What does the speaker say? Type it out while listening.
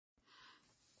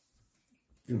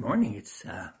Good morning. It's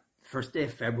first day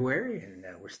of February, and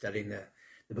we're studying the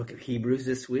book of Hebrews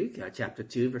this week, chapter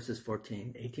 2, verses 14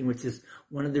 and 18, which is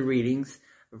one of the readings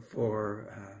for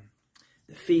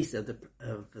the feast of the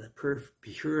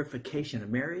purification of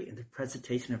Mary and the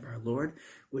presentation of our Lord,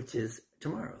 which is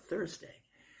tomorrow, Thursday.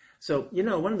 So,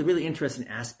 one of the really interesting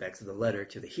aspects of the letter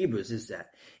to the Hebrews is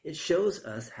that it shows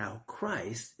us how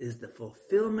Christ is the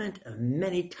fulfillment of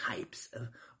many types of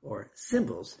or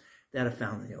symbols that are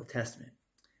found in the Old Testament.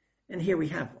 And here we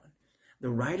have one. The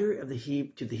writer of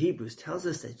to the Hebrews tells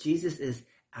us that Jesus is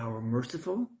our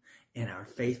merciful and our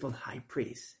faithful high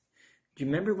priest. Do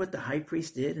you remember what the high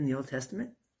priest did in the Old Testament?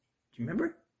 Do you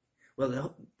remember?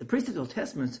 Well, the priests of the Old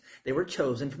Testament, they were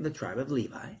chosen from the tribe of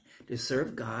Levi to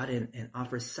serve God and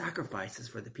offer sacrifices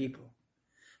for the people.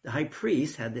 The high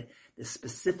priest had the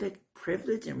specific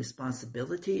privilege and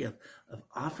responsibility of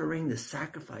offering the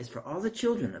sacrifice for all the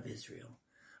children of Israel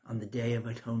on the Day of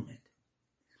Atonement.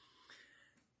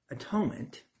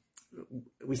 Atonement,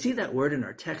 we see that word in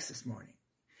our text this morning.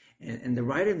 And the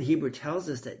writer of the Hebrew tells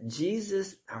us that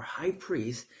Jesus, our high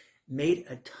priest, made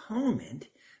atonement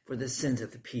for the sins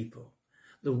of the people.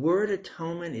 The word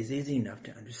atonement is easy enough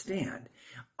to understand.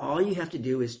 All you have to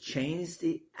do is change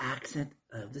the accent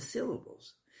of the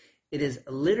syllables. It is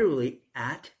literally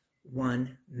at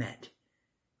one met.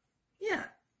 Yeah,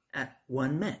 at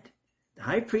one met. The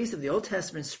high priest of the Old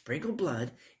Testament sprinkled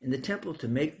blood in the temple to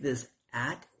make this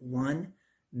at one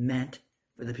meant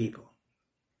for the people.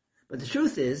 But the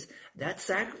truth is that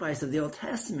sacrifice of the Old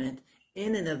Testament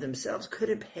in and of themselves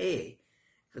couldn't pay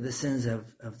for the sins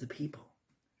of the people.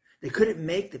 They couldn't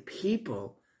make the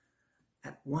people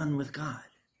at one with God.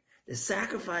 The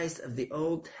sacrifices of the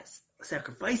Old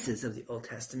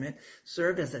Testament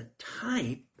served as a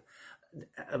type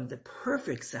of the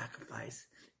perfect sacrifice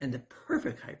and the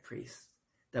perfect high priest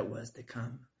that was to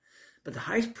come. But the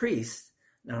high priest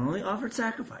not only offered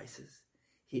sacrifices,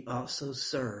 he also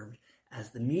served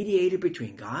as the mediator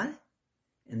between God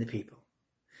and the people.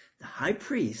 The high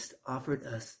priest offered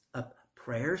us up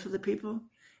prayers for the people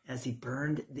as he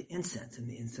burned the incense, and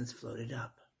the incense floated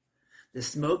up. The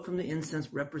smoke from the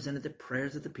incense represented the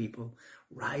prayers of the people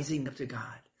rising up to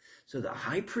God. So the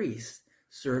high priest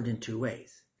served in two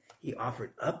ways. He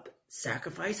offered up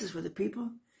sacrifices for the people,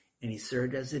 and he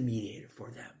served as a mediator for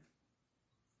them.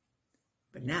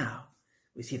 But now,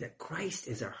 we see that Christ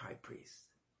is our high priest.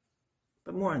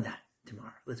 But more on that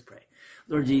tomorrow. Let's pray.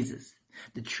 Lord Jesus,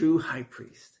 the true high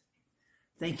priest,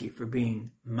 thank you for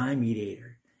being my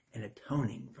mediator and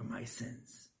atoning for my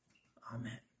sins.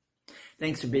 Amen.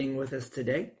 Thanks for being with us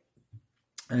today.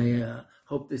 I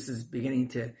hope this is beginning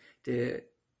to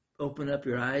open up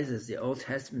your eyes as the Old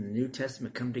Testament and the New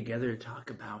Testament come together to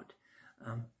talk about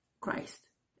Christ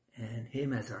and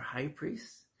him as our high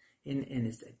priest. In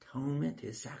his atonement,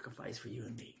 his sacrifice for you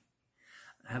and me.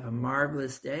 Have a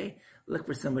marvelous day. Look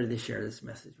for somebody to share this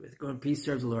message with. Go in peace,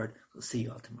 serve the Lord. We'll see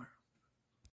you all tomorrow.